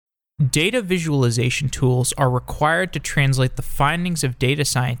Data visualization tools are required to translate the findings of data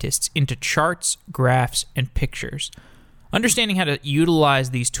scientists into charts, graphs, and pictures. Understanding how to utilize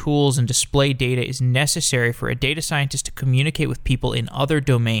these tools and display data is necessary for a data scientist to communicate with people in other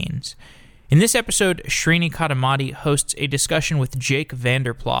domains. In this episode, Srini Kadamati hosts a discussion with Jake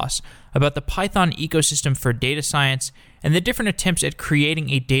VanderPlas about the Python ecosystem for data science and the different attempts at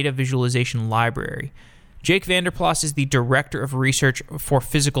creating a data visualization library. Jake VanderPlas is the Director of Research for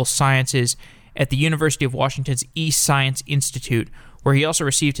Physical Sciences at the University of Washington's eScience Institute, where he also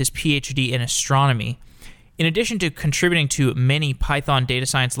received his PhD in astronomy. In addition to contributing to many Python data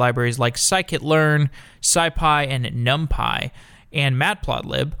science libraries like scikit-learn, SciPy, and NumPy, and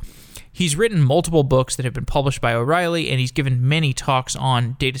Matplotlib, he's written multiple books that have been published by O'Reilly, and he's given many talks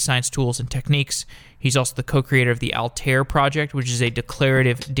on data science tools and techniques. He's also the co-creator of the Altair project, which is a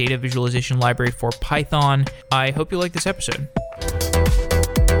declarative data visualization library for Python. I hope you like this episode.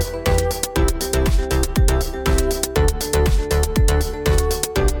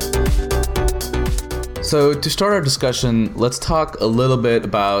 So to start our discussion, let's talk a little bit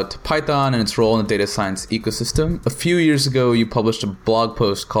about Python and its role in the data science ecosystem. A few years ago, you published a blog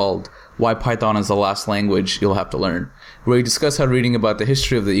post called Why Python is the Last Language You'll Have to Learn, where you discuss how reading about the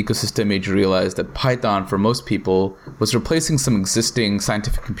history of the ecosystem made you realize that Python, for most people, was replacing some existing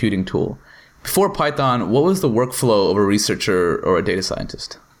scientific computing tool. Before Python, what was the workflow of a researcher or a data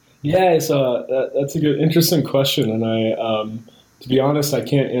scientist? Yeah, so that's a good, interesting question, and to be honest, I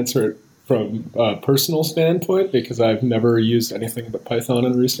can't answer it from a personal standpoint because I've never used anything but Python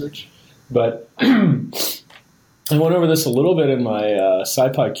in research. But I went over this a little bit in my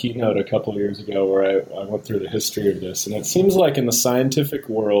SciPy keynote a couple of years ago where I went through the history of this. And it seems like in the scientific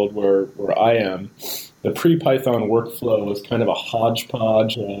world where I am, the pre-Python workflow was kind of a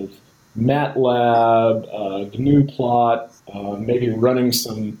hodgepodge of MATLAB, GNU-plot, maybe running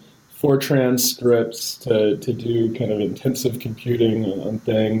some Fortran scripts to do kind of intensive computing on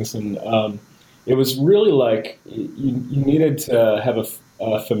things. And it was really like you needed to have a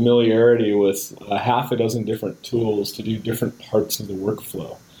familiarity with half a dozen different tools to do different parts of the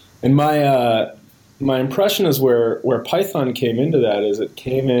workflow. And my impression is where Python came into that is it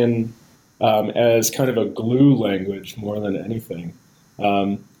came in as kind of a glue language more than anything.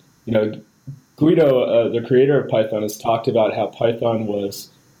 Guido, the creator of Python, has talked about how Python was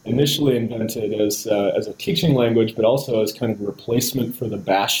initially invented as a teaching language, but also as kind of a replacement for the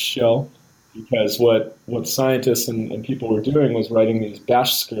bash shell, because what scientists and people were doing was writing these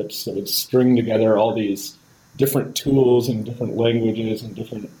bash scripts that would string together all these different tools and different languages and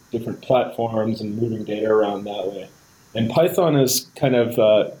different platforms and moving data around that way. And Python is kind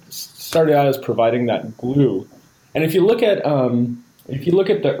of started out as providing that glue. And if you look at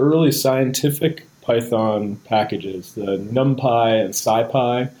the early scientific Python packages, the NumPy and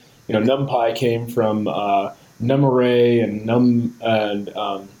SciPy. NumPy came from NumArray and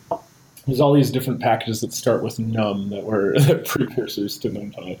there's all these different packages that start with num that were precursors to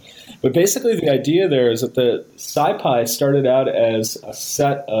NumPy. But basically the idea there is that the SciPy started out as a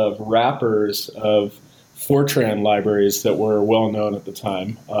set of wrappers of Fortran libraries that were well known at the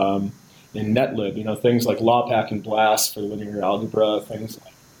time in Netlib. Things like LawPack and BLAST for linear algebra, things like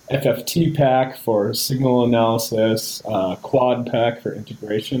FFTPack for signal analysis, QuadPack for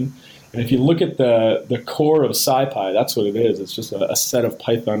integration. And if you look at the core of SciPy, that's what it is. It's just a set of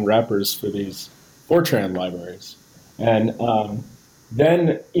Python wrappers for these Fortran libraries. And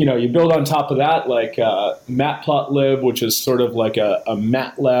then, you build on top of that like Matplotlib, which is sort of like a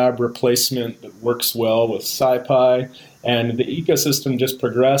MATLAB replacement that works well with SciPy. And the ecosystem just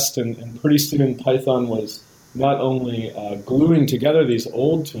progressed, and pretty soon Python was not only gluing together these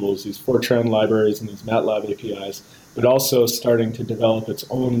old tools, these Fortran libraries and these MATLAB APIs, but also starting to develop its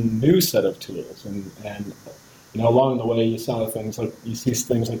own new set of tools. And along the way, you see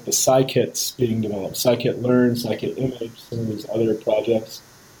things like the scikits being developed, scikit-learn, scikit-image, some of these other projects,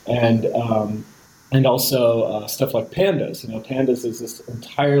 and also stuff like pandas. Pandas is this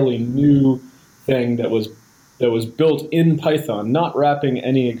entirely new thing that was built in Python, not wrapping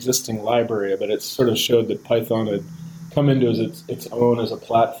any existing library, but it sort of showed that Python had come into its own as a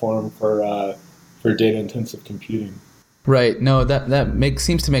platform for data-intensive computing. Right. No, that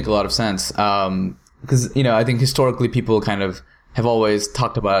seems to make a lot of sense. Because I think historically people kind of have always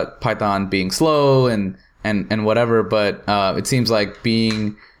talked about Python being slow and whatever, but it seems like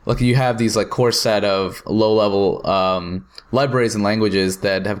being like you have these like core set of low-level libraries and languages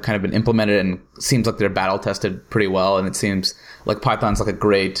that have kind of been implemented and seems like they're battle-tested pretty well. And it seems like Python's like a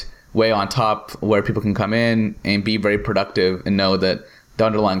great way on top where people can come in and be very productive and know that the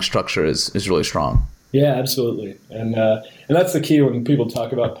underlying structure is really strong. Yeah, absolutely, and that's the key when people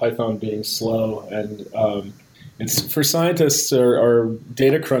talk about Python being slow. And it's for scientists or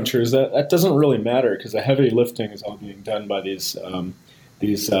data crunchers that doesn't really matter because the heavy lifting is all being done by these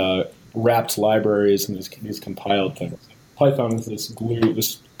wrapped libraries and these compiled things. Python is this glue,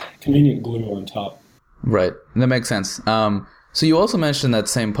 this convenient glue on top. Right. That makes sense. So you also mentioned that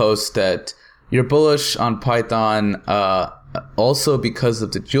same post that you're bullish on Python also because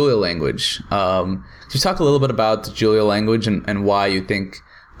of the Julia language. Could you talk a little bit about the Julia language and why you think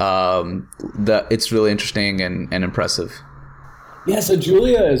that it's really interesting and impressive? Yeah, so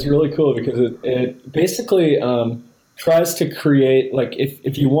Julia is really cool because it basically tries to create, like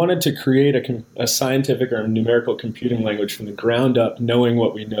if you wanted to create a scientific or numerical computing language from the ground up, knowing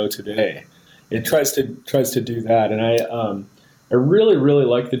what we know today, it tries to do that. And I really, really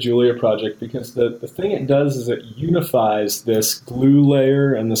like the Julia project because the thing it does is it unifies this glue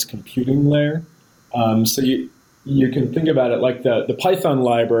layer and this computing layer. So you can think about it like the Python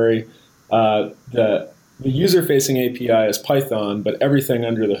library, the user-facing API is Python, but everything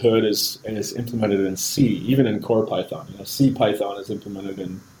under the hood is implemented in C, even in core Python. C Python is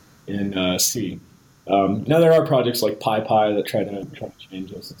implemented in C. Now there are projects like PyPy that try to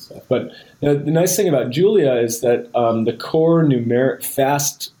change this and stuff. But the nice thing about Julia is that the core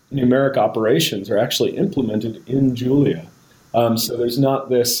fast numeric operations are actually implemented in Julia. So there's not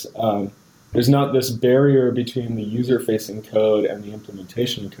this barrier between the user-facing code and the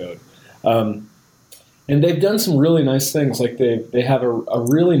implementation code. And they've done some really nice things. Like they have a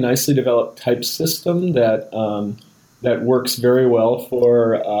really nicely developed type system that works very well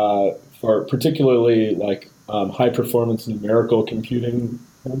for particularly like high performance numerical computing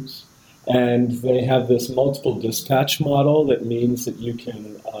things. And they have this multiple dispatch model that means that you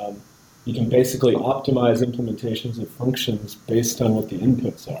can basically optimize implementations of functions based on what the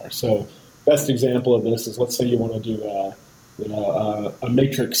inputs are. So best example of this is, let's say you want to do a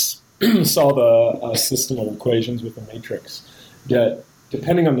matrix, solve a system of equations with a matrix. That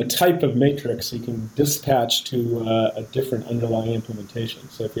depending on the type of matrix, you can dispatch to a different underlying implementation.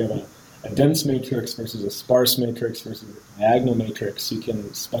 So if you have a dense matrix versus a sparse matrix versus a diagonal matrix, you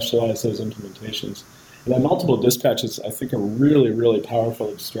can specialize those implementations. And then multiple dispatch is, I think, a really, really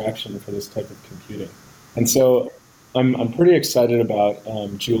powerful abstraction for this type of computing. And so I'm pretty excited about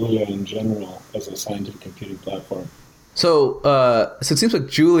Julia in general as a scientific computing platform. So it seems like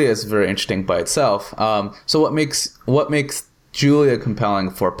Julia is very interesting by itself. So what makes Julia compelling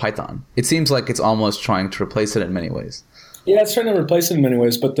for Python? It seems like it's almost trying to replace it in many ways. Yeah, it's trying to replace it in many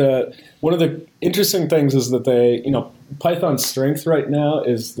ways. But one of the interesting things is that Python's strength right now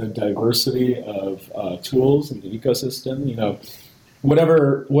is the diversity of tools in the ecosystem.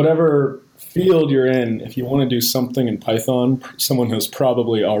 Whatever field you're in, if you want to do something in Python, someone has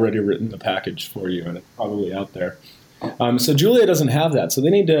probably already written the package for you, and it's probably out there. So Julia doesn't have that, so they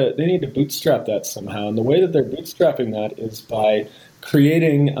need to bootstrap that somehow. And the way that they're bootstrapping that is by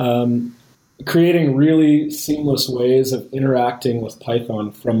creating really seamless ways of interacting with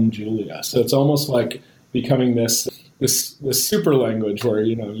Python from Julia. So it's almost like becoming this super language where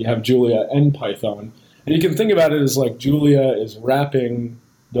you have Julia and Python, and you can think about it as like Julia is wrapping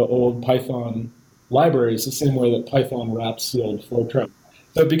the old Python libraries the same way that Python wraps the old Fortran.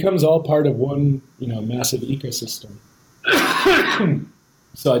 So it becomes all part of one massive ecosystem.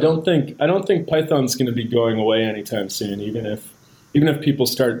 So I don't think Python's going to be going away anytime soon, even if people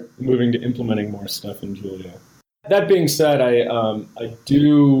start moving to implementing more stuff in Julia. That being said, I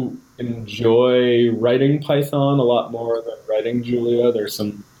do enjoy writing Python a lot more than writing Julia. There's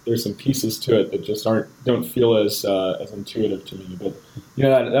some pieces to it that just don't feel as intuitive to me. But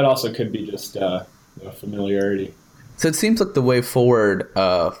that also could be just familiarity. So it seems like the way forward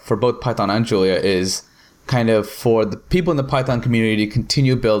for both Python and Julia is kind of for the people in the Python community to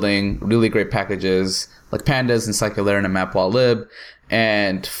continue building really great packages like pandas and scikit-learn and matplotlib,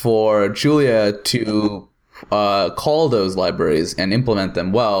 and for Julia to call those libraries and implement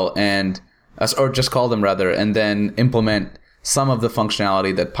them well, or just call them rather, and then implement some of the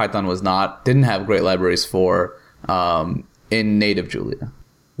functionality that Python didn't have great libraries for in native Julia.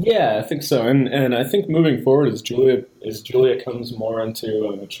 Yeah, I think so, and I think moving forward as Julia comes more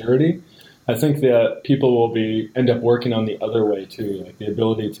into maturity, I think that people will end up working on the other way too, like the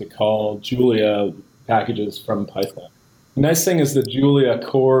ability to call Julia packages from Python. The nice thing is the Julia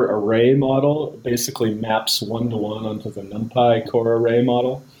core array model basically maps one-to-one onto the NumPy core array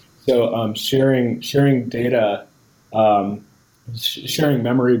model. So sharing data, sharing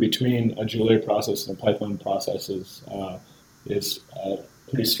memory between a Julia process and a Python process is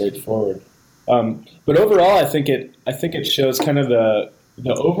pretty straightforward. But overall, I think it shows kind of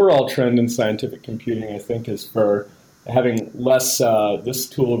the overall trend in scientific computing, I think, is for having less this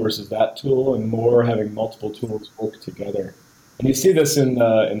tool versus that tool, and more having multiple tools work together. And you see this in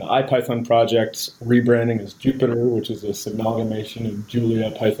the IPython project rebranding as Jupyter, which is this amalgamation of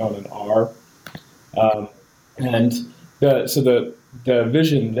Julia, Python, and R. And the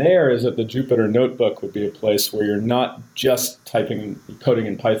vision there is that the Jupyter notebook would be a place where you're not just coding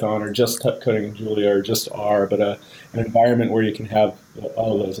in Python or just coding in Julia or just R, but an environment where you can have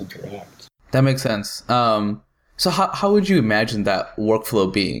all of those interact. That makes sense. So how would you imagine that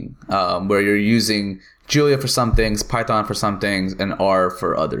workflow being, where you're using Julia for some things, Python for some things, and R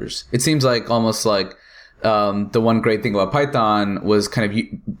for others? It seems like almost like the one great thing about Python was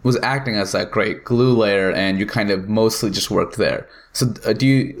was acting as that great glue layer, and you kind of mostly just worked there. So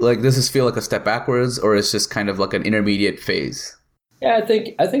does this feel like a step backwards, or is just kind of like an intermediate phase? Yeah, I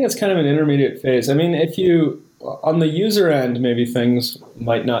think it's kind of an intermediate phase. I mean, if you on the user end, maybe things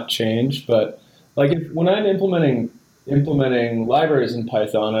might not change, but like when I'm implementing libraries in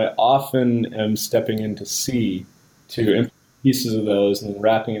Python, I often am stepping into C to implement pieces of those and then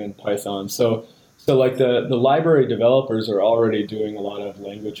wrapping it in Python. So like the library developers are already doing a lot of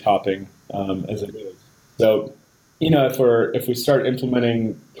language hopping as it is. So, if we start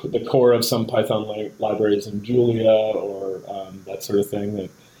implementing the core of some Python libraries in Julia or that sort of thing, that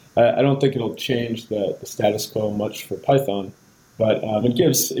I don't think it'll change the status quo much for Python, but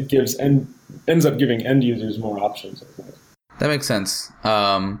it ends up giving end users more options, I think. That makes sense.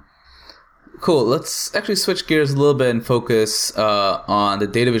 Cool. Let's actually switch gears a little bit and focus on the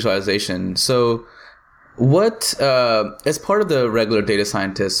data visualization. So what, as part of the regular data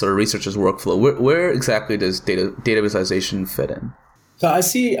scientists or researchers workflow, where exactly does data visualization fit in? So I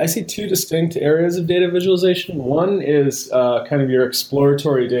see two distinct areas of data visualization. One is kind of your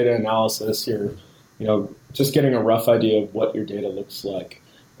exploratory data analysis. You're, just getting a rough idea of what your data looks like.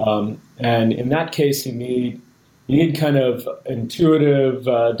 And in that case, you need kind of intuitive,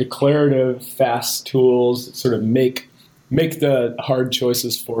 declarative, fast tools that sort of make the hard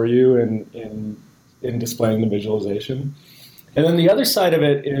choices for you in displaying the visualization. And then the other side of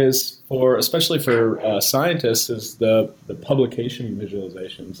it is especially for scientists, is the publication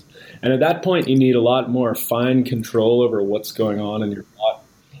visualizations. And at that point, you need a lot more fine control over what's going on in your plot.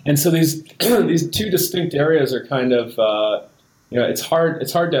 And so these two distinct areas are kind of it's hard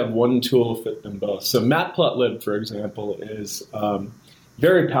to have one tool fit them both. So Matplotlib, for example, is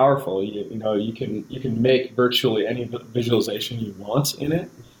very powerful. You can make virtually any visualization you want in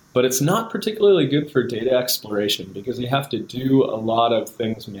it, but it's not particularly good for data exploration because you have to do a lot of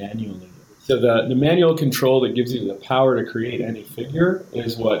things manually. So the manual control that gives you the power to create any figure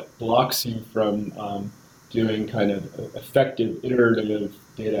is what blocks you from doing kind of effective iterative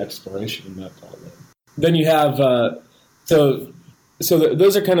data exploration in Matplotlib. Then you have So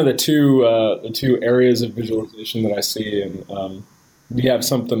those are kind of the two areas of visualization that I see, and do you have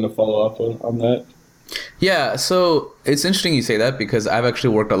something to follow up on that? Yeah, so it's interesting you say that because I've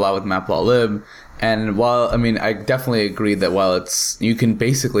actually worked a lot with Matplotlib, and I definitely agree that while you can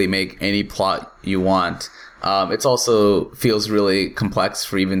basically make any plot you want, it also feels really complex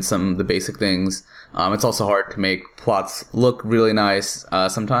for even some of the basic things. It's also hard to make plots look really nice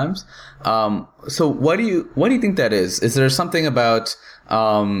sometimes. So why do you think that is? Is there something about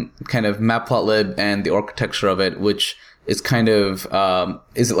kind of Matplotlib and the architecture of it which is kind of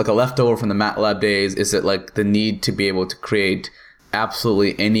is it like a leftover from the MATLAB days? Is it like the need to be able to create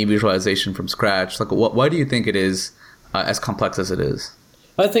absolutely any visualization from scratch? Like, why do you think it is as complex as it is?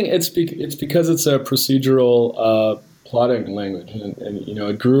 I think it's because it's a procedural plotting language, and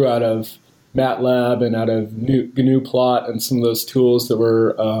it grew out of MATLAB and out of GNU Plot and some of those tools that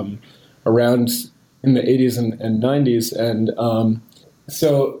were around in the 80s and 90s. And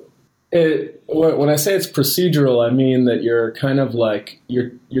so when I say it's procedural, I mean that you're kind of like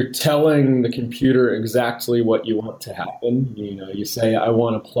you're telling the computer exactly what you want to happen. You say, I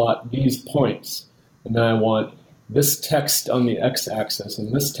want to plot these points, and then I want this text on the x-axis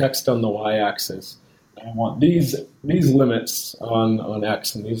and this text on the y-axis. I want these limits on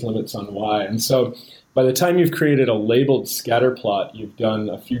x and these limits on y. And so by the time you've created a labeled scatter plot, you've done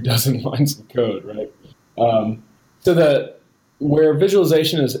a few dozen lines of code, right? So where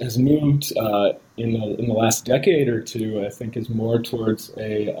visualization has moved in the last decade or two, I think, is more towards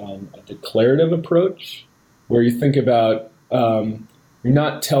a declarative approach, where you think about you're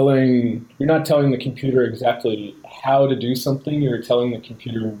not telling the computer exactly how to do something. You're telling the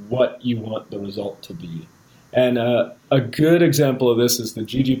computer what you want the result to be. And a good example of this is the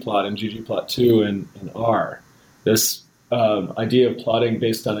ggplot and ggplot2 in R. This idea of plotting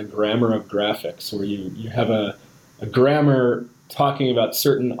based on a grammar of graphics, where you have a grammar talking about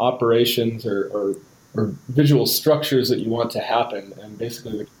certain operations or visual structures that you want to happen, and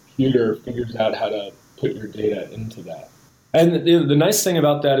basically the computer figures out how to put your data into that. And the nice thing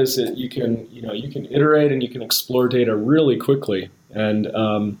about that is that you can iterate and you can explore data really quickly. And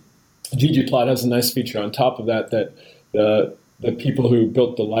ggplot has a nice feature on top of that the people who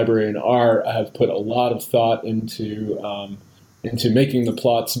built the library in R have put a lot of thought into making the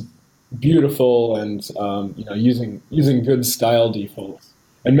plots beautiful and using good style defaults.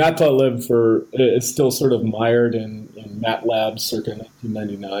 And Matplotlib is still sort of mired in MATLAB circa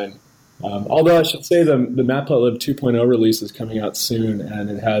 1999. Although I should say the Matplotlib 2.0 release is coming out soon, and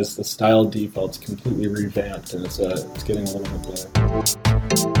it has the style defaults completely revamped, and it's getting a little bit better.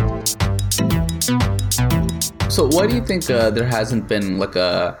 So why do you think there hasn't been like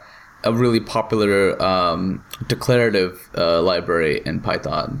a really popular declarative library in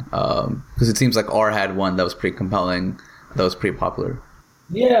Python? Because it seems like R had one that was pretty compelling, that was pretty popular.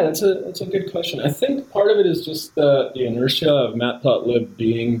 Yeah, that's a good question. I think part of it is just the inertia of Matplotlib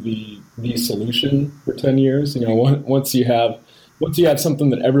being the solution for 10 years. Once you have something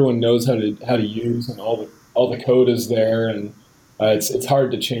that everyone knows how to use, and all the code is there, and it's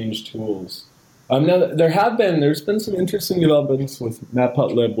hard to change tools. Now there's been some interesting developments with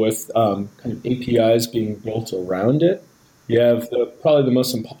Matplotlib with kind of APIs being built around it. You have probably the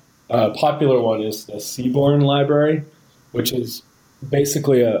most popular one is the Seaborn library, which is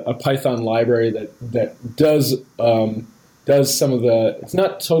basically a Python library that does some of the. It's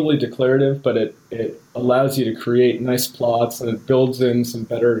not totally declarative, but it allows you to create nice plots, and it builds in some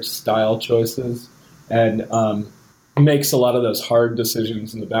better style choices, and makes a lot of those hard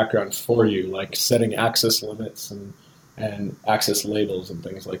decisions in the background for you, like setting access limits and access labels and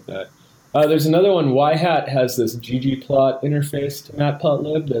things like that. There's another one. Yhat has this ggplot interface to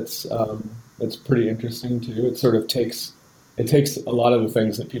Matplotlib that's pretty interesting too. It sort of takes a lot of the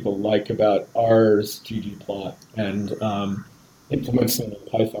things that people like about R's ggplot and implements them in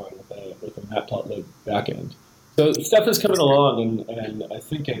Python with a Matplotlib backend. So stuff is coming along, and I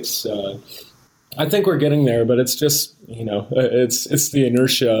think I think we're getting there, but it's just it's the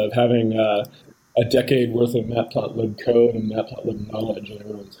inertia of having a decade worth of Matplotlib code and Matplotlib knowledge in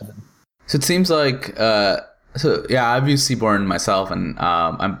everyone's head. So it seems like I've used Seaborn myself, and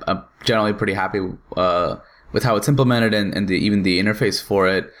I'm generally pretty happy with how it's implemented and even the interface for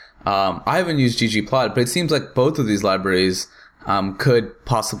it. I haven't used ggplot, but it seems like both of these libraries could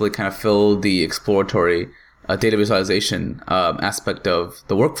possibly kind of fill the exploratory data visualization aspect of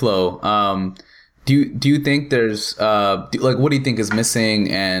the workflow. Do you think there's what do you think is missing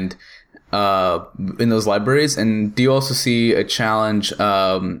and in those libraries? And do you also see a challenge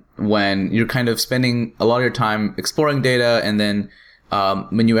when you're kind of spending a lot of your time exploring data, and then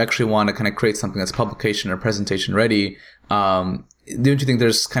when you actually want to kind of create something that's publication or presentation ready, don't you think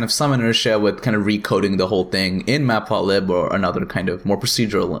there's kind of some inertia with kind of recoding the whole thing in Matplotlib or another kind of more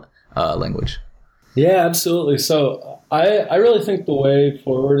procedural language? Yeah, absolutely. So I really think the way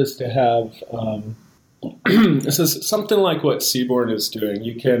forward is to have this is something like what Seaborn is doing.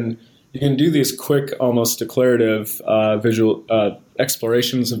 You can do these quick, almost declarative visual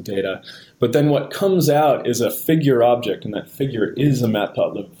explorations of data, but then what comes out is a figure object, and that figure is a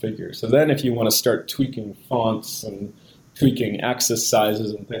Matplotlib figure. So then if you want to start tweaking fonts and tweaking axis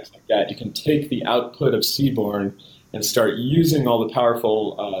sizes and things like that, you can take the output of Seaborn and start using all the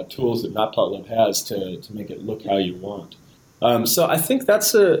powerful tools that Matplotlib has to make it look how you want. So I think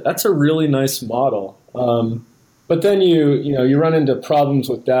that's a really nice model. But then you run into problems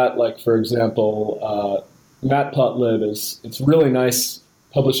with that. Like, for example, Matplotlib it's really nice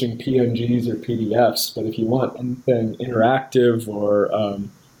publishing PNGs or PDFs, but if you want anything interactive or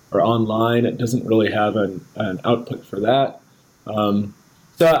online, it doesn't really have an output for that.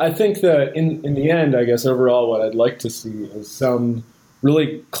 So I think that in the end, I guess overall what I'd like to see is some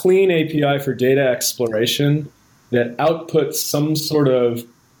really clean API for data exploration that outputs some sort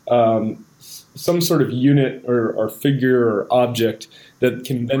of unit or figure or object that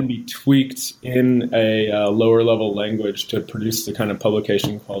can then be tweaked in a lower level language to produce the kind of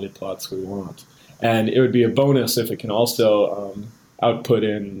publication quality plots we want. And it would be a bonus if it can also output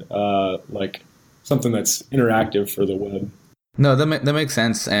in like something that's interactive for the web. No, that makes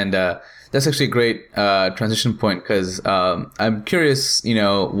sense, and that's actually a great transition point, because I'm curious,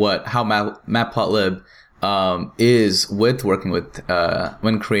 how Matplotlib is with working with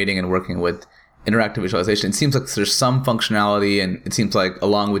when creating and working with interactive visualization. It seems like there's some functionality, and it seems like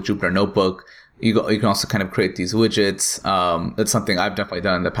along with Jupyter Notebook, you can also kind of create these widgets. That's something I've definitely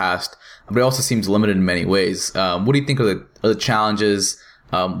done in the past, but it also seems limited in many ways. What do you think are the challenges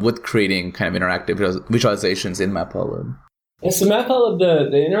with creating kind of interactive visualizations in Matplotlib? Yeah, so Matplotlib,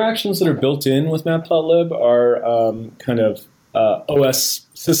 the interactions that are built in with Matplotlib are kind of OS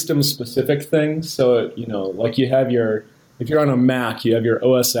system specific things. So, like if you're on a Mac, you have your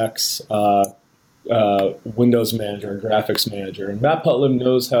OS X Windows Manager and Graphics Manager, and Matplotlib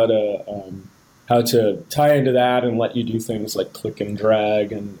knows how to tie into that and let you do things like click and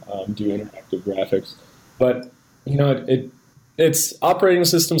drag and do interactive graphics. But it's operating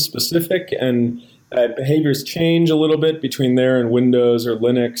system specific, and behaviors change a little bit between there and Windows or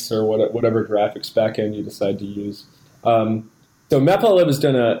Linux or whatever graphics backend you decide to use. So Matplotlib has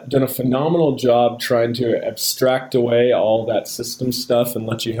done a phenomenal job trying to abstract away all that system stuff and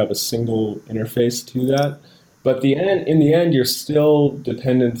let you have a single interface to that. But in the end, you're still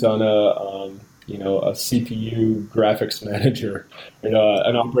dependent on a CPU graphics manager, an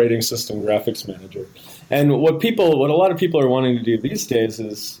operating system graphics manager. And what a lot of people are wanting to do these days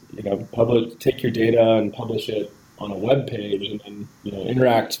is, take your data and publish it on a web page and then,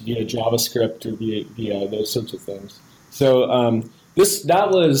 interact via JavaScript or via those sorts of things. So that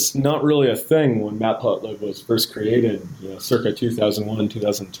was not really a thing when Matplotlib was first created, circa 2001,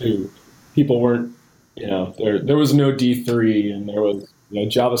 2002. People weren't, there was no D3, and there was,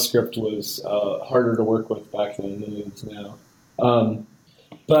 JavaScript was harder to work with back then than it is now.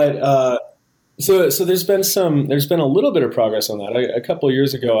 So there's been a little bit of progress on that. A couple of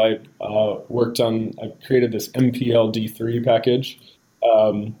years ago, I created this MPL D3 package.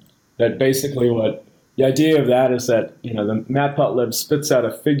 That basically the idea of that is that, the Matplotlib spits out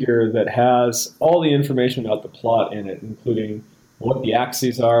a figure that has all the information about the plot in it, including what the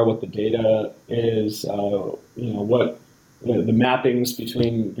axes are, what the data is, what the mappings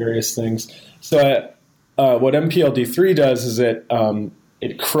between various things. So what MPLD3 does is it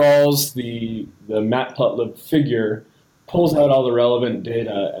crawls the Matplotlib figure, pulls out all the relevant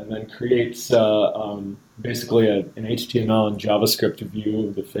data, and then creates basically an HTML and JavaScript view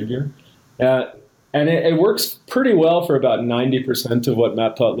of the figure. And it works pretty well for about 90% of what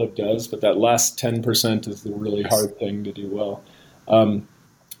Matplotlib does, but that last 10% is the really hard thing to do well.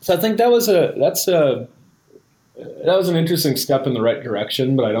 So I think that was an interesting step in the right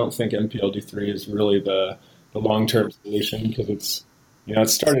direction, but I don't think MPLD3 is really the long-term solution, because it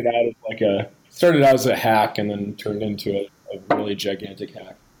started out as a hack and then turned into a really gigantic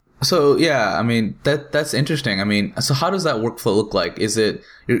hack. So yeah, I mean that's interesting. I mean, so how does that workflow look like? Is it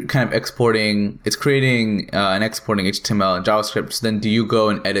you're kind of creating and exporting HTML and JavaScript? So then do you go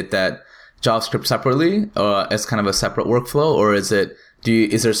and edit that JavaScript separately as kind of a separate workflow, or is there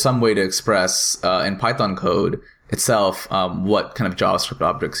some way to express in Python code itself what kind of JavaScript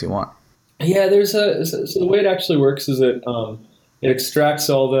objects you want? Yeah, so the way it actually works is it extracts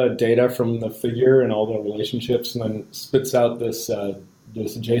all the data from the figure and all the relationships, and then spits out this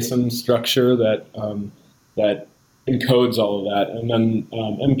JSON structure that encodes all of that. And then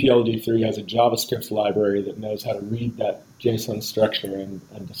MPLD3 has a JavaScript library that knows how to read that JSON structure and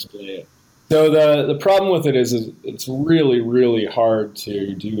display it. So the problem with it is it's really, really hard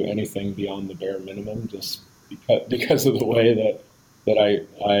to do anything beyond the bare minimum, just because of the way that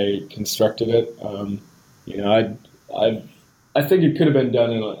I constructed it. I think it could have been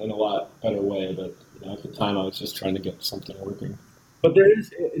done in a lot better way, but at the time I was just trying to get something working. But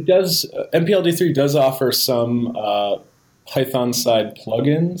MPLD3 does offer some Python side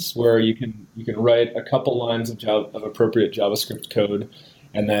plugins where you can write a couple lines of appropriate JavaScript code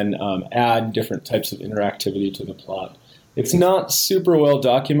and then add different types of interactivity to the plot. It's not super well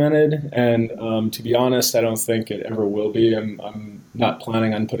documented, and to be honest, I don't think it ever will be. I'm not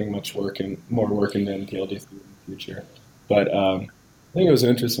planning on putting more work into MPLD3 in the future. But I think it was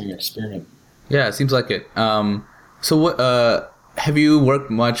an interesting experiment. Yeah, it seems like it. So what? Have you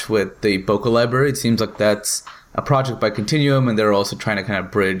worked much with the Bokeh library? It seems like that's a project by Continuum, and they're also trying to kind of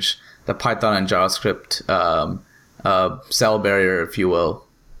bridge the Python and JavaScript cell barrier, if you will.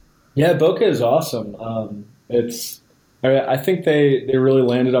 Yeah, Bokeh is awesome. I think they really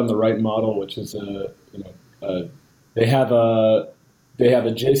landed on the right model, which is they have a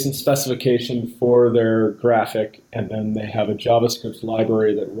JSON specification for their graphic, and then they have a JavaScript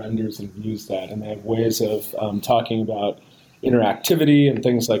library that renders and views that, and they have ways of talking about interactivity and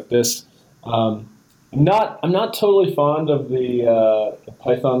things like this. I'm not totally fond of the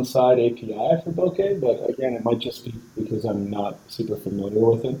Python side API for Bokeh, but again, it might just be because I'm not super familiar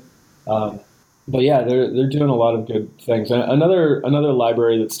with it. But yeah, they're doing a lot of good things. Another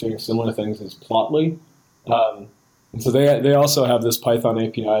library that's doing similar things is Plotly. And so they also have this Python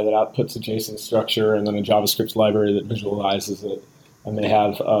API that outputs a JSON structure and then a JavaScript library that visualizes it. And they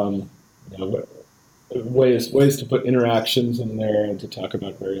have ways to put interactions in there and to talk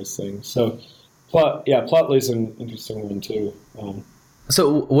about various things. So Plotly is an interesting one too.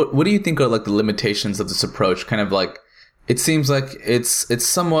 So what do you think are like the limitations of this approach? Kind of like, it seems like it's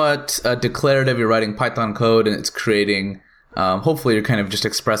somewhat declarative. You're writing Python code and it's creating, hopefully you kind of just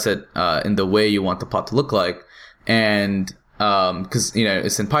express it in the way you want the plot to look like. And because,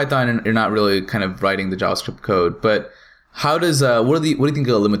 it's in Python and you're not really kind of writing the JavaScript code. But how does, what do you think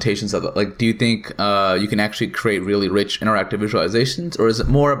are the limitations of it? Like, do you think you can actually create really rich interactive visualizations? Or is it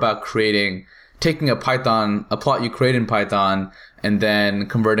more about taking a plot you create in Python and then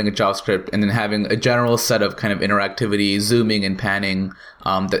converting a JavaScript and then having a general set of kind of interactivity, zooming and panning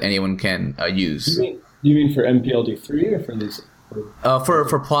that anyone can use? You mean for MPLD3 or for these?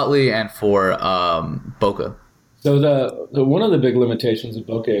 For Plotly and for Bokeh. So the one of the big limitations of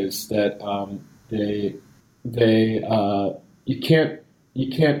Bokeh is that you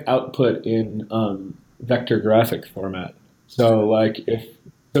can't output in vector graphic format. So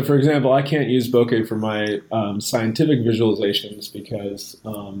for example, I can't use Bokeh for my scientific visualizations because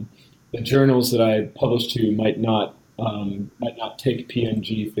the journals that I publish to might not take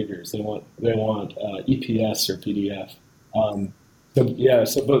PNG figures. They want EPS or PDF.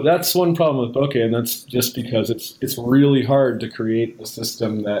 But that's one problem with Bokeh, and that's just because it's really hard to create a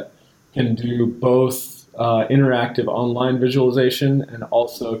system that can do both interactive online visualization and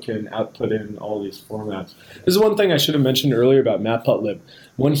also can output in all these formats. This is one thing I should have mentioned earlier about Matplotlib.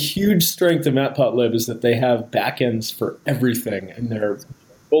 One huge strength of Matplotlib is that they have backends for everything, and they're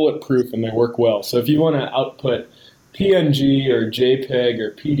bulletproof and they work well. So if you want to output PNG or JPEG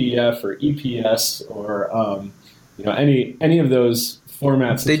or PDF or EPS or any of those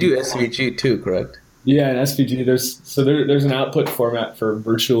formats, they do SVG too, correct? Yeah, and SVG. There's an output format for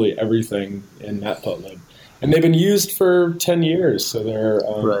virtually everything in Matplotlib, and they've been used for 10 years, so they're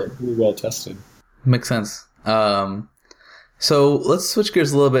really well tested. Makes sense. So let's switch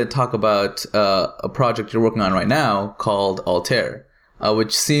gears a little bit and talk about a project you're working on right now called Altair,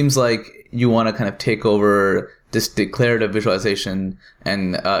 which seems like you want to kind of take over this declarative visualization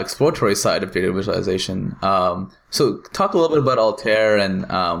and exploratory side of data visualization. So talk a little bit about Altair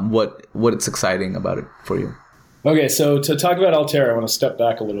and what it's exciting about it for you. Okay, so to talk about Altair, I want to step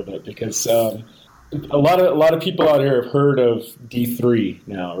back a little bit because a lot of people out here have heard of D3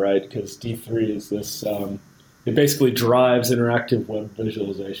 now, right? Because D3 is this, it basically drives interactive web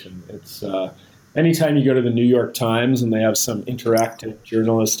visualization. It's anytime you go to the New York Times and they have some interactive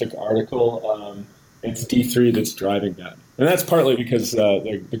journalistic article, it's D3 that's driving that. And that's partly because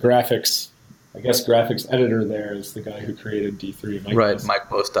the graphics editor there is the guy who created D3. Mike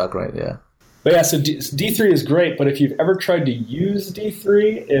Bostock, right, yeah. But yeah, so D3 is great, but if you've ever tried to use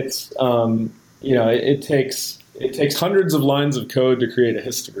D3, it's, it takes hundreds of lines of code to create a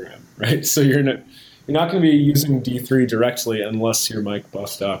histogram, right? So you're not going to be using D3 directly unless you're Mike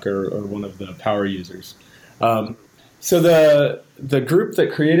Bostock or one of the power users. So the group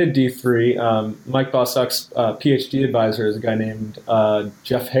that created D3, Mike Bostock's PhD advisor is a guy named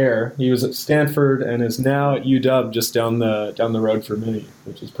Jeff Hare. He was at Stanford and is now at UW, just down the road from me,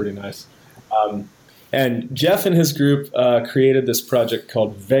 which is pretty nice. And Jeff and his group created this project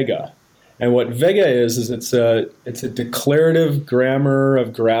called Vega. And what Vega is it's a declarative grammar of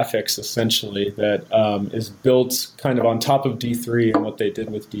graphics, essentially, that is built kind of on top of D3 and what they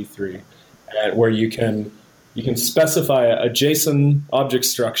did with D3, where you can specify a JSON object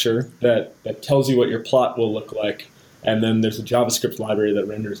structure that tells you what your plot will look like, and then there's a JavaScript library that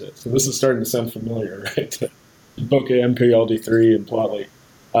renders it. So this is starting to sound familiar, right? Bokeh, MPLD3, and Plotly.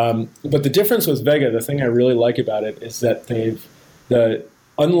 But the difference with Vega, the thing I really like about it is that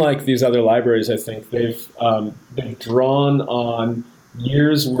unlike these other libraries, I think they've drawn on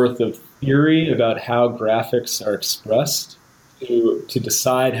years worth of theory about how graphics are expressed to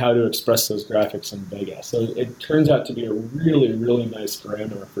decide how to express those graphics in Vega. So it turns out to be a really, really nice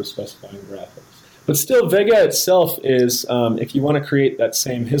grammar for specifying graphics. But still, Vega itself is, if you want to create that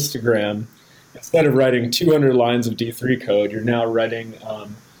same histogram, instead of writing 200 lines of D3 code, you're now writing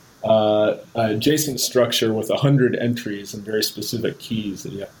a JSON structure with 100 entries and very specific keys.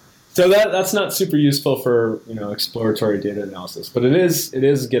 So that's not super useful for exploratory data analysis, but it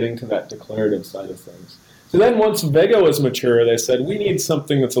is getting to that declarative side of things. So then once Vega was mature, they said, we need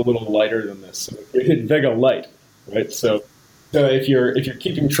something that's a little lighter than this. So we created Vega Lite, right? So if you're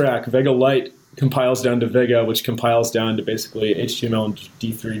keeping track, Vega Lite compiles down to Vega, which compiles down to basically HTML and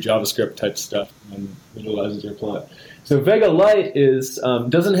D3 JavaScript type stuff and visualizes your plot. So Vega Lite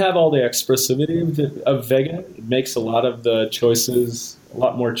doesn't have all the expressivity of Vega. It makes a lot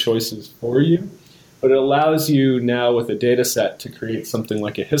more choices for you, but it allows you now with a data set to create something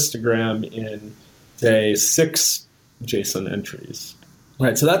like a histogram in, say, 6 JSON entries.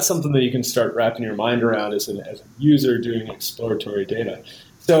 Right, so that's something that you can start wrapping your mind around as a user doing exploratory data.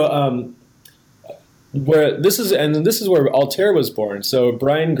 So this is where Altair was born. So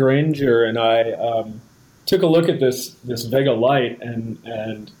Brian Granger and I took a look at this Vega Lite,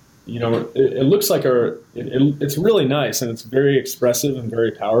 and it looks like it's really nice and it's very expressive and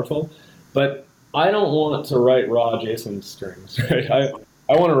very powerful. But I don't want to write raw JSON strings, right? I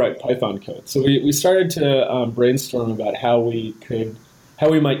want to write Python code. So we started to brainstorm about how we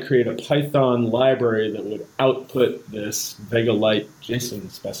might create a Python library that would output this Vega Lite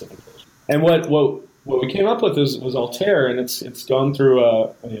JSON specification. And what we came up with was Altair, and it's gone through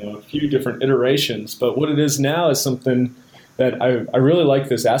a few different iterations. But what it is now is something that I really like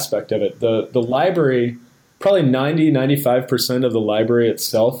this aspect of it. The library, probably 95% of the library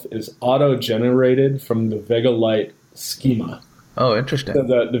itself is auto-generated from the Vega Lite schema. Oh, interesting. So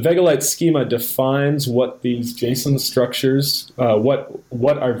the Vega Lite schema defines what these JSON structures,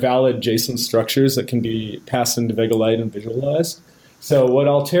 what are valid JSON structures that can be passed into Vega Lite and visualized. So what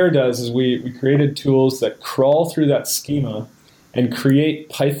Altair does is we created tools that crawl through that schema and create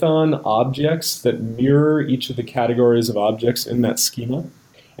Python objects that mirror each of the categories of objects in that schema.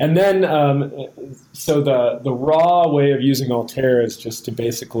 And then, so the raw way of using Altair is just to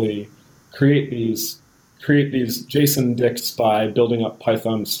basically create these JSON dicts by building up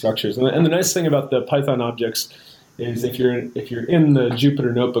Python structures. And the nice thing about the Python objects is if you're in the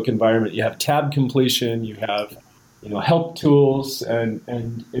Jupyter Notebook environment, you have tab completion, you have help tools, and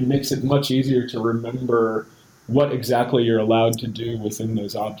it makes it much easier to remember what exactly you're allowed to do within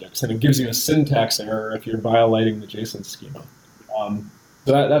those objects. And it gives you a syntax error if you're violating the JSON schema.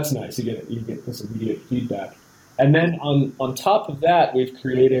 So that's nice. You get this immediate feedback. And then on top of that, we've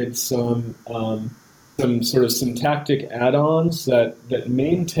created some sort of syntactic add-ons that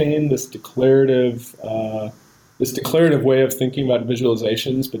maintain this declarative way of thinking about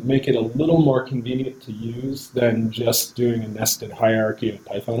visualizations, but make it a little more convenient to use than just doing a nested hierarchy of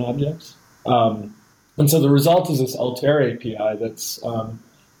Python objects. And so the result is this Altair API that's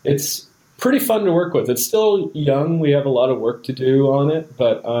it's pretty fun to work with. It's still young. We have a lot of work to do on it,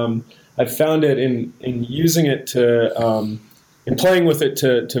 but I've found it in using it to in playing with it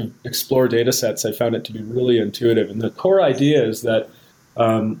to explore data sets, I found it to be really intuitive. And the core idea is that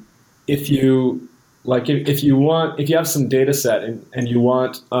if you have some data set and you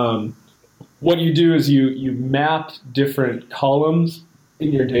want, what you do is you map different columns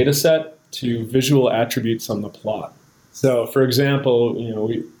in your data set to visual attributes on the plot. So, for example,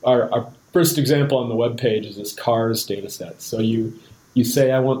 our first example on the web page is this cars data set. So you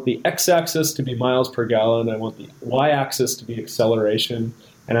say, I want the x-axis to be miles per gallon, I want the y-axis to be acceleration,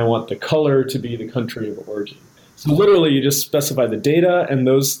 and I want the color to be the country of origin. So literally, you just specify the data and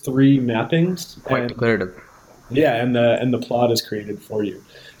those three mappings. Quite declarative. Yeah, and the plot is created for you.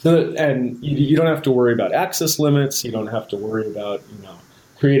 So, and you don't have to worry about axis limits. You don't have to worry about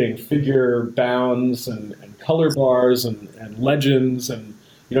creating figure bounds and color bars and legends, and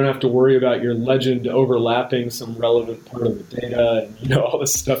you don't have to worry about your legend overlapping some relevant part of the data and all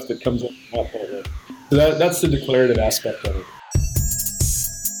this stuff that comes up. So that's the declarative aspect of it.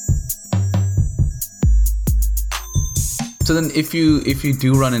 So then, if you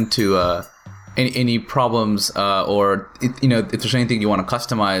do run into any problems, or if there's anything you want to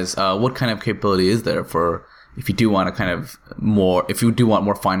customize, what kind of capability is there for if you do want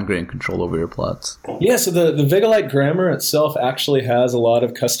more fine-grained control over your plots? Yeah, so the Vega Lite grammar itself actually has a lot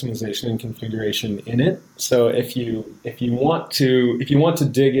of customization and configuration in it. So if you want to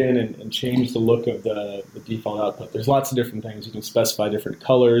dig in and change the look of the default output, there's lots of different things. You can specify different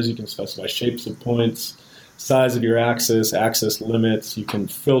colors, you can specify shapes of points, size of your axis limits, you can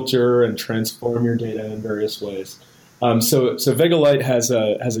filter and transform your data in various ways. So Vega Lite has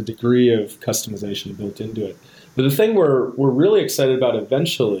a degree of customization built into it. But the thing we're really excited about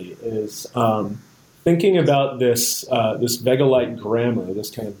eventually is thinking about this Vega Lite grammar,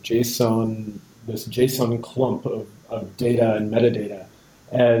 this kind of JSON clump of data and metadata,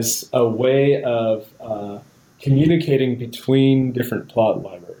 as a way of communicating between different plot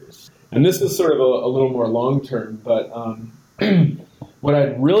libraries. And this is sort of a little more long term, but what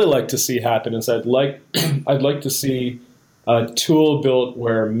I'd really like to see happen is I'd like to see a tool built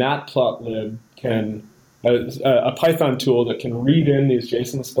where matplotlib can a Python tool that can read in these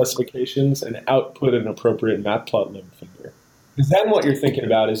JSON specifications and output an appropriate matplotlib figure. Because then what you're thinking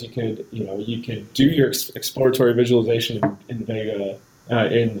about is you could do your exploratory visualization in Vega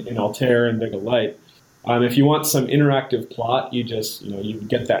in Altair and Vega Lite. If you want some interactive plot, you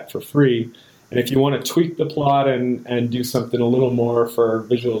get that for free. And if you want to tweak the plot and do something a little more for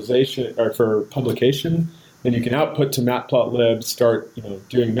visualization or for publication, then you can output to matplotlib, start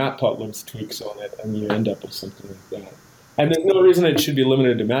doing matplotlib's tweaks on it, and you end up with something like that. And there's no reason it should be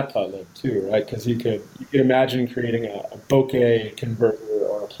limited to matplotlib too, right? Because you could imagine creating a bokeh converter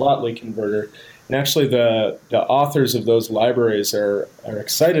or a plotly converter. And actually, the authors of those libraries are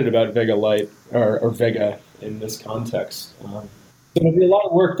excited about Vega Lite or Vega in this context. So it'll be a lot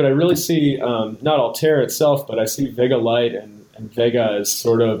of work, but I really see not Altair itself, but I see Vega Lite and Vega as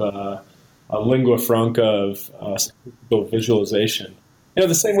sort of a lingua franca of statistical visualization.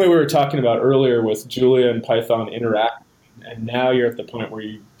 The same way we were talking about earlier with Julia and Python interacting, and now you're at the point where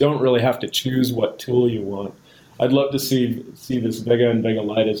you don't really have to choose what tool you want. I'd love to see this Vega and Vega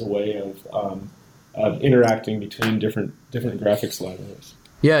Lite as a way of interacting between different graphics libraries.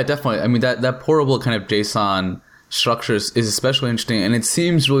 Yeah, definitely. I mean, that portable kind of JSON structures is especially interesting, and it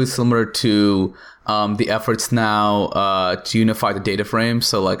seems really similar to the efforts now to unify the data frames.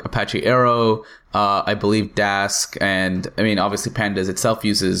 So like Apache Arrow, I believe Dask, and I mean, obviously Pandas itself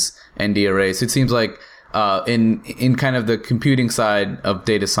uses ND array. So it seems like in kind of the computing side of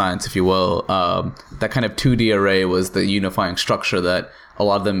data science, if you will, that kind of 2D array was the unifying structure that a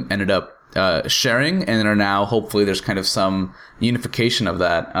lot of them ended up sharing, and are now hopefully there's kind of some unification of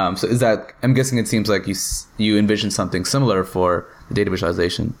that. So is that, I'm guessing it seems like you envision something similar for the data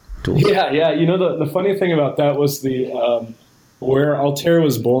visualization tool. Yeah. The funny thing about that was where Altair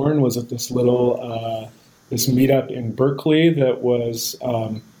was born was at this little this meetup in Berkeley that was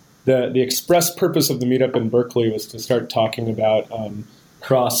the express purpose of the meetup in Berkeley was to start talking about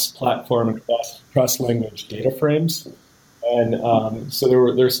cross-platform and cross-language data frames. And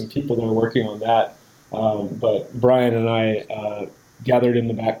so there's some people that are working on that. But Brian and I gathered in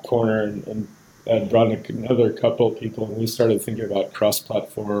the back corner and brought in another couple of people, and we started thinking about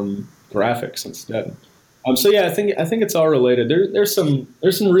cross-platform graphics instead. So yeah, I think it's all related. There's some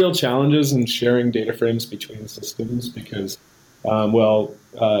real challenges in sharing data frames between systems because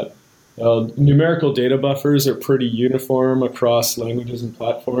numerical data buffers are pretty uniform across languages and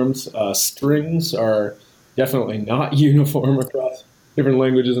platforms. Strings are definitely not uniform across different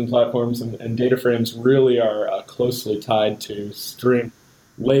languages and platforms, and data frames really are closely tied to string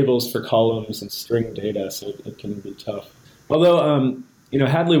labels for columns and string data, so it can be tough. Although,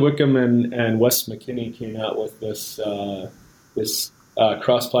 Hadley Wickham and Wes McKinney came out with this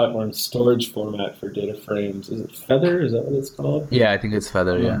cross-platform storage format for data frames. Is it Feather? Is that what it's called? Yeah, I think it's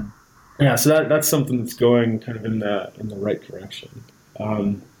Feather. Yeah. Yeah. So that's something that's going kind of in the right direction.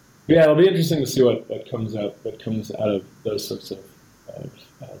 Yeah, it'll be interesting to see what comes out of those sorts of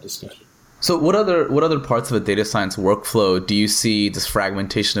discussion. So what other parts of a data science workflow do you see this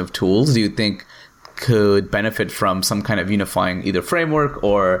fragmentation of tools? Do you think could benefit from some kind of unifying either framework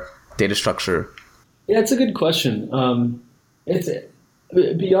or data structure? Yeah, it's a good question. It's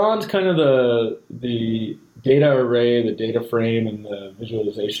beyond kind of the data array, the data frame, and the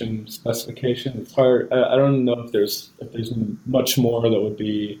visualization specification. It's hard. I don't know if there's much more that would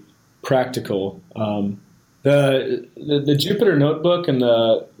be practical. The Jupyter Notebook and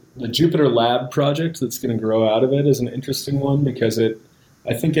the Jupyter Lab project that's going to grow out of it is an interesting one because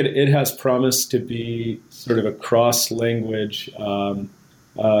I think it has promise to be sort of a cross-language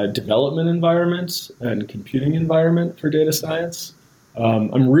development environment and computing environment for data science.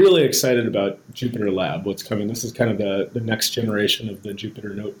 I'm really excited about Jupyter Lab, what's coming. This is kind of the next generation of the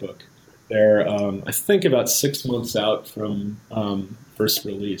Jupyter Notebook. They're, I think, about 6 months out from first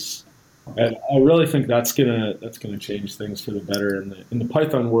release. And I really think that's gonna change things for the better in the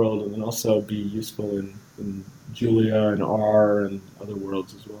Python world, and then also be useful in Julia and R and other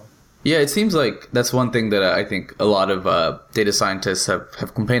worlds as well. Yeah, it seems like that's one thing that I think a lot of data scientists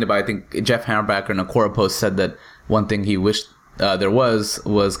have complained about. I think Jeff Hammerbacher in a Quora post said that one thing he wished there was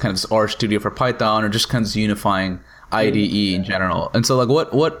kind of this R Studio for Python, or just kind of unifying IDE in general. And so, like,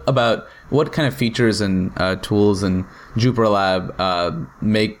 what kind of features and tools in Jupyter Lab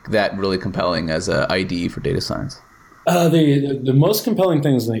make that really compelling as an IDE for data science? The most compelling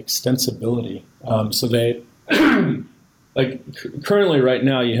thing is the extensibility. So they currently right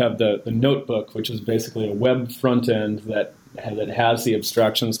now you have the notebook, which is basically a web front end that has the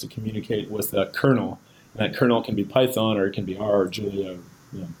abstractions to communicate with a kernel. And that kernel can be Python, or it can be R or Julia.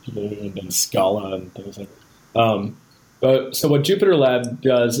 People have even done Scala and things like that. So what Jupyter Lab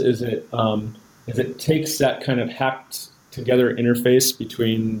does is it takes that kind of hacked together interface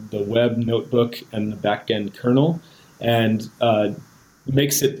between the web notebook and the backend kernel and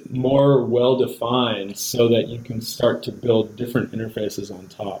makes it more well-defined so that you can start to build different interfaces on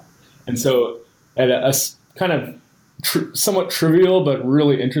top. And so at a kind of somewhat trivial but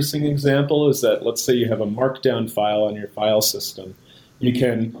really interesting example is that, let's say you have a markdown file on your file system. You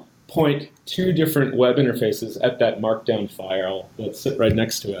can point two different web interfaces at that markdown file that sit right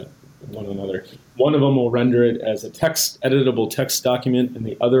next to it, one another. One of them will render it as a editable text document, and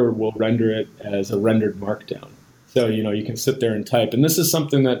the other will render it as a rendered markdown. So, you can sit there and type. And this is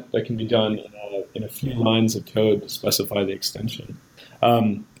something that can be done in a few lines of code to specify the extension.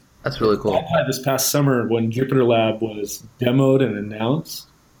 That's really cool. This past summer, when Jupyter Lab was demoed and announced,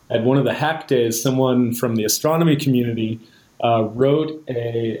 at one of the hack days, someone from the astronomy community wrote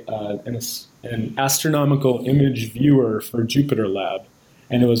an astronomical image viewer for Jupyter Lab.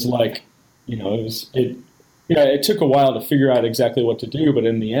 And it was like, it took a while to figure out exactly what to do, but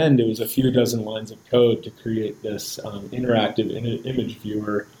in the end, it was a few dozen lines of code to create this interactive image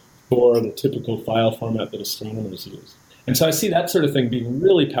viewer for the typical file format that astronomers use. And so I see that sort of thing being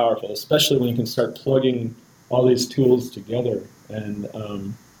really powerful, especially when you can start plugging all these tools together and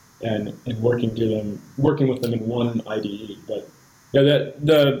working with them in one IDE. But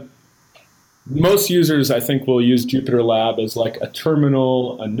the most users, I think, will use Jupyter Lab as like a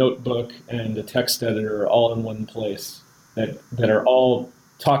terminal, a notebook, and a text editor all in one place that are all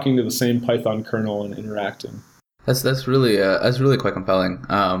talking to the same Python kernel and interacting. That's really quite compelling.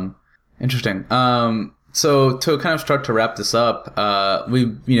 Interesting. So to kind of start to wrap this up,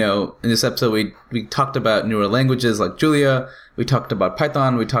 in this episode we talked about newer languages like Julia. We talked about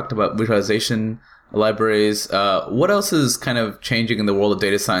Python. We talked about visualization libraries. What else is kind of changing in the world of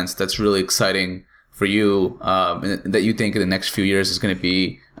data science that's really exciting for you, that you think in the next few years is going to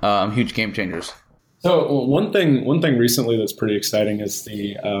be huge game changers? So one thing recently that's pretty exciting is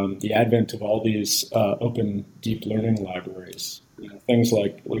the advent of all these open deep learning libraries. Things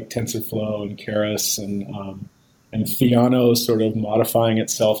like TensorFlow and Keras and Theano sort of modifying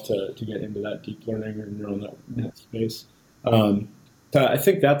itself to get into that deep learning or neural net space. I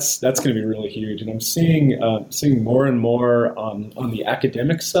think that's going to be really huge, and I'm seeing more and more on the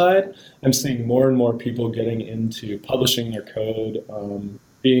academic side. I'm seeing more and more people getting into publishing their code,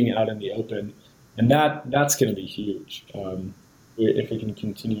 being out in the open, and that's going to be huge if we can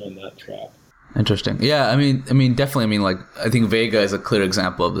continue on that track. Interesting. Yeah, I mean, definitely. I think Vega is a clear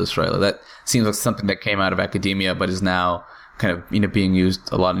example of this, right? Like, that seems like something that came out of academia, but is now kind of being used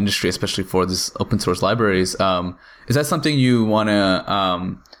a lot in industry, especially for these open source libraries. Is that something you want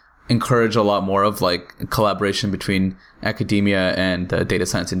to encourage a lot more of, like collaboration between academia and the data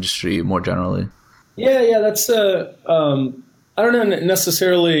science industry more generally? Yeah. That's I don't know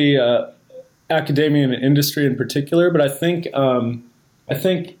necessarily academia and industry in particular, but I think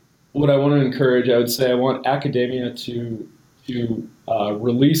what I want to encourage, I would say, I want academia to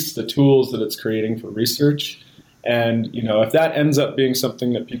release the tools that it's creating for research. And, if that ends up being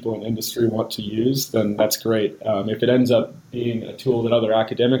something that people in industry want to use, then that's great. If it ends up being a tool that other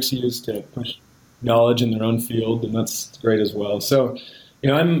academics use to push knowledge in their own field, then that's great as well. So,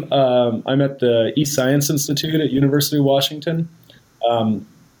 I'm at the eScience Institute at University of Washington. And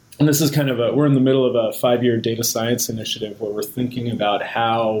this is we're in the middle of a 5-year data science initiative where we're thinking about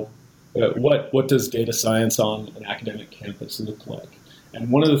how, what does data science on an academic campus look like? And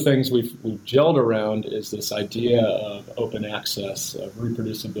one of the things we've gelled around is this idea of open access, of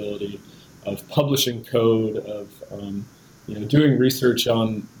reproducibility, of publishing code, of doing research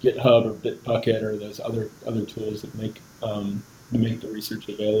on GitHub or Bitbucket or those other tools that make the research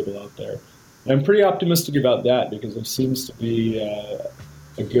available out there. And I'm pretty optimistic about that because there seems to be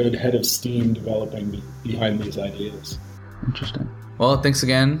a good head of steam developing behind these ideas. Interesting. Well, thanks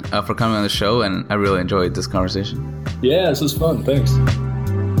again for coming on the show, and I really enjoyed this conversation. Yeah, this was fun. Thanks.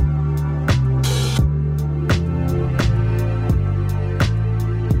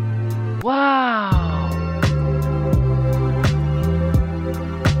 Wow.